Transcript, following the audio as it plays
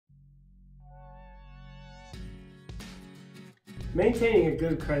Maintaining a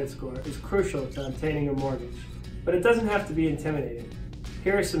good credit score is crucial to obtaining a mortgage, but it doesn't have to be intimidating.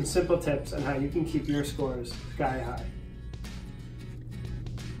 Here are some simple tips on how you can keep your scores sky high.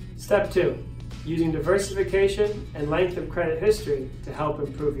 Step 2. Using diversification and length of credit history to help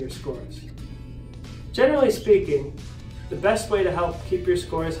improve your scores. Generally speaking, the best way to help keep your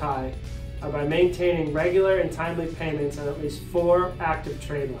scores high are by maintaining regular and timely payments on at least 4 active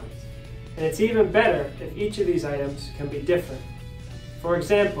trade lines. And it's even better if each of these items can be different. For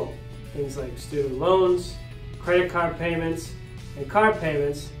example, things like student loans, credit card payments, and car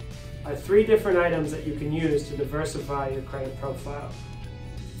payments are 3 different items that you can use to diversify your credit profile.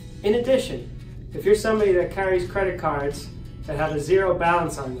 In addition, if you're somebody that carries credit cards that have a 0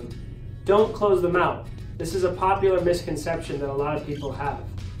 balance on them, don't close them out. This is a popular misconception that a lot of people have.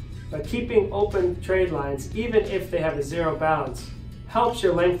 By keeping open trade lines, even if they have a 0 balance, helps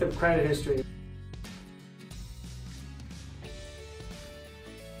your length of credit history.